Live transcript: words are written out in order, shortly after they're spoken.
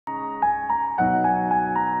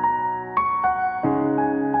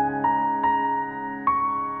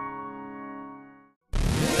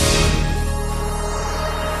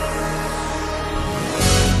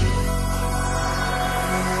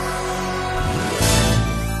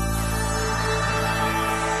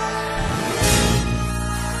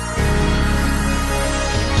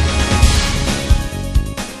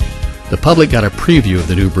public got a preview of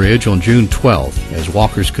the new bridge on June 12th as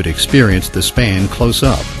walkers could experience the span close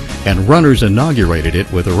up, and runners inaugurated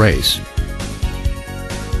it with a race.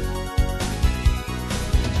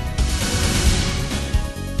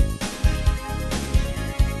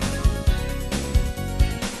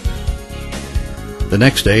 The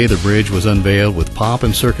next day, the bridge was unveiled with pomp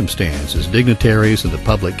and circumstance as dignitaries and the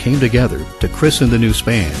public came together to christen the new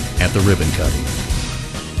span at the ribbon cutting.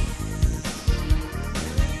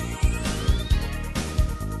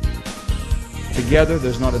 Together,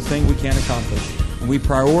 there's not a thing we can't accomplish. We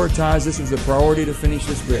prioritize, this was a priority to finish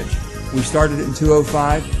this bridge. We started it in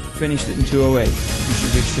 2005, finished it in 2008. You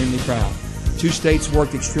should be extremely proud. Two states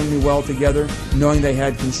worked extremely well together, knowing they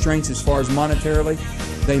had constraints as far as monetarily.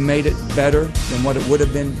 They made it better than what it would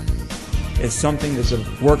have been. It's something that's a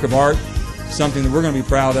work of art, something that we're going to be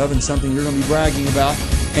proud of, and something you're going to be bragging about,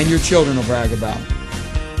 and your children will brag about.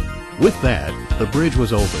 With that, the bridge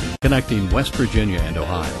was opened, connecting West Virginia and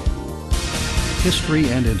Ohio. History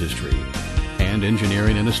and industry, and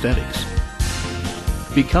engineering and aesthetics.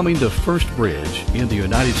 Becoming the first bridge in the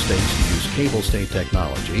United States to use cable stay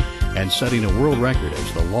technology and setting a world record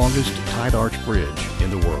as the longest tide arch bridge in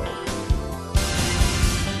the world.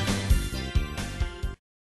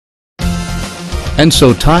 And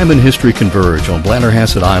so time and history converge on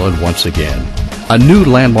Blennerhassett Island once again. A new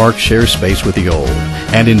landmark shares space with the old,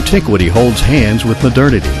 and antiquity holds hands with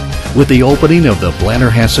modernity, with the opening of the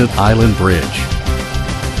Blennerhassett Island Bridge.